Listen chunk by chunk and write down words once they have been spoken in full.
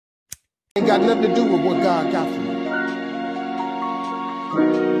Ain't got nothing to do with what God got for you.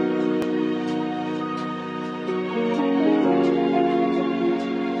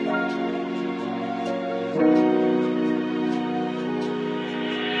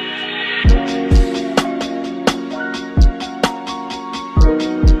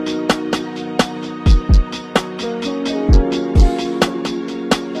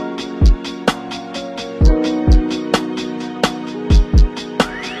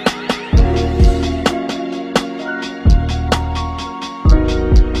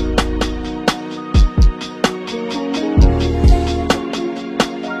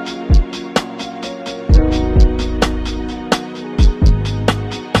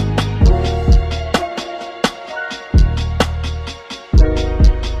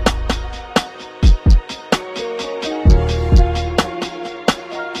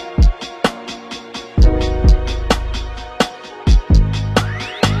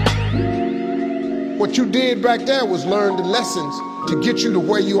 What you did back there was learn the lessons to get you to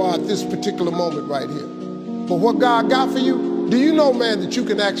where you are at this particular moment right here. But what God got for you, do you know, man, that you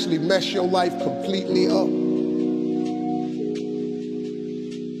can actually mess your life completely up?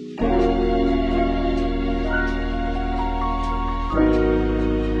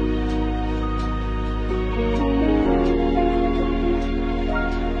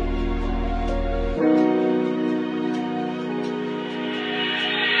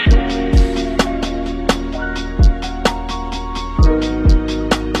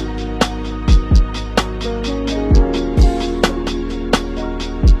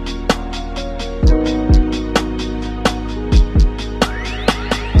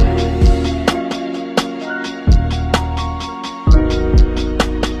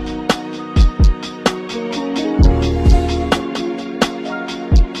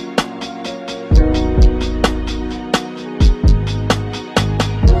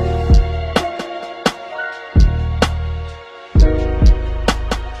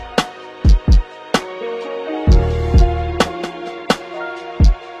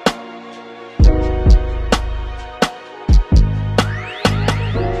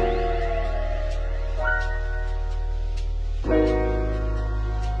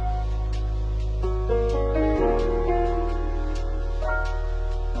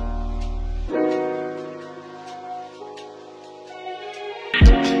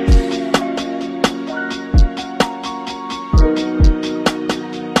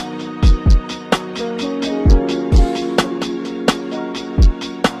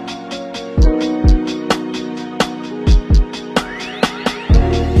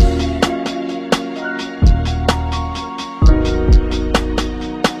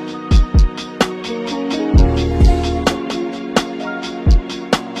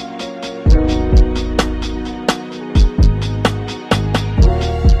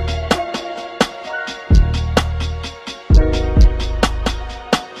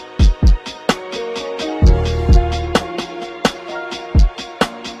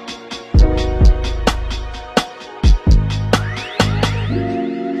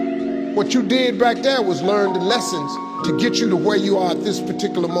 What you did back there was learn the lessons to get you to where you are at this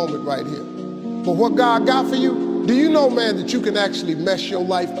particular moment right here. But what God got for you, do you know, man, that you can actually mess your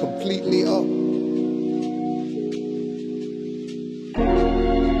life completely up?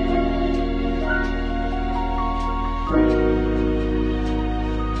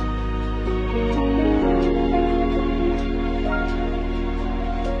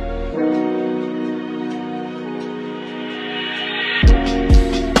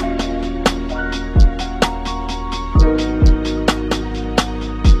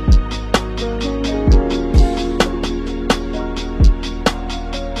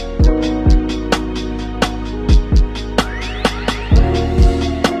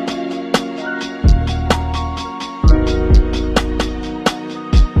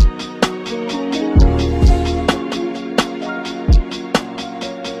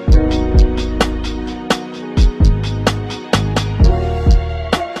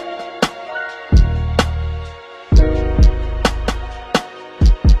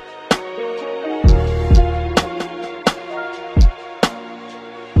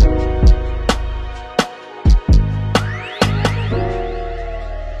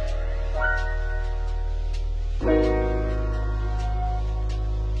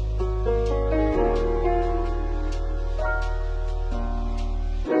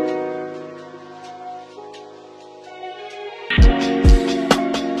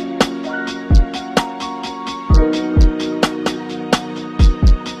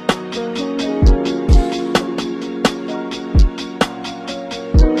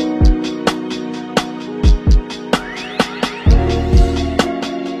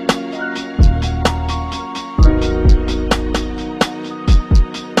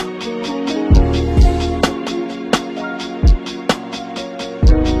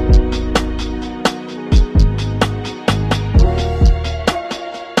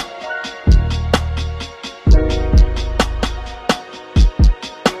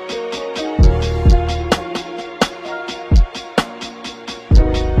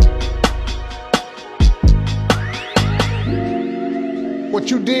 What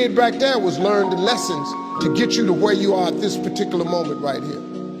you did back there was learn the lessons to get you to where you are at this particular moment right here.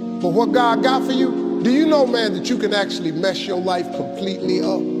 But what God got for you, do you know, man, that you can actually mess your life completely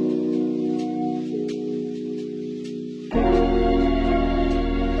up?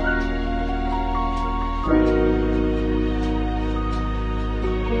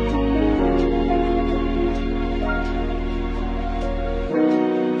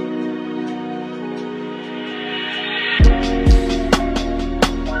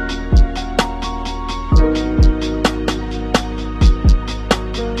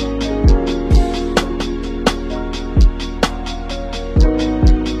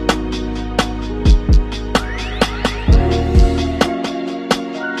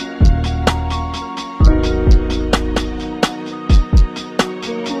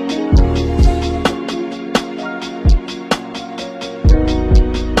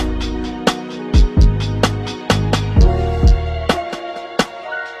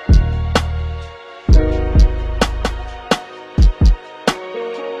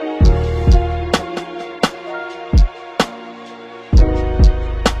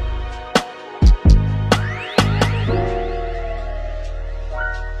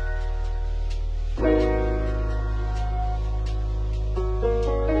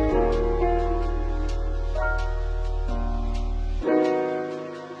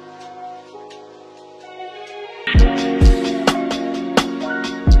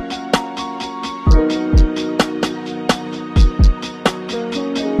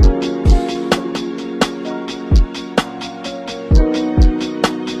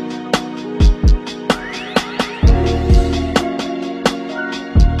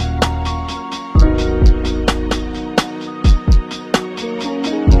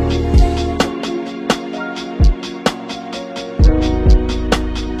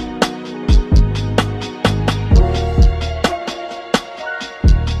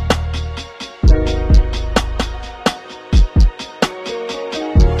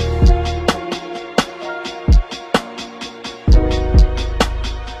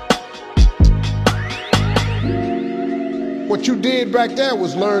 What you did back there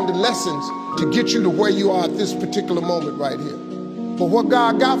was learn the lessons to get you to where you are at this particular moment right here. But what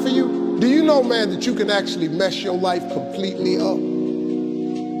God got for you, do you know, man, that you can actually mess your life completely up?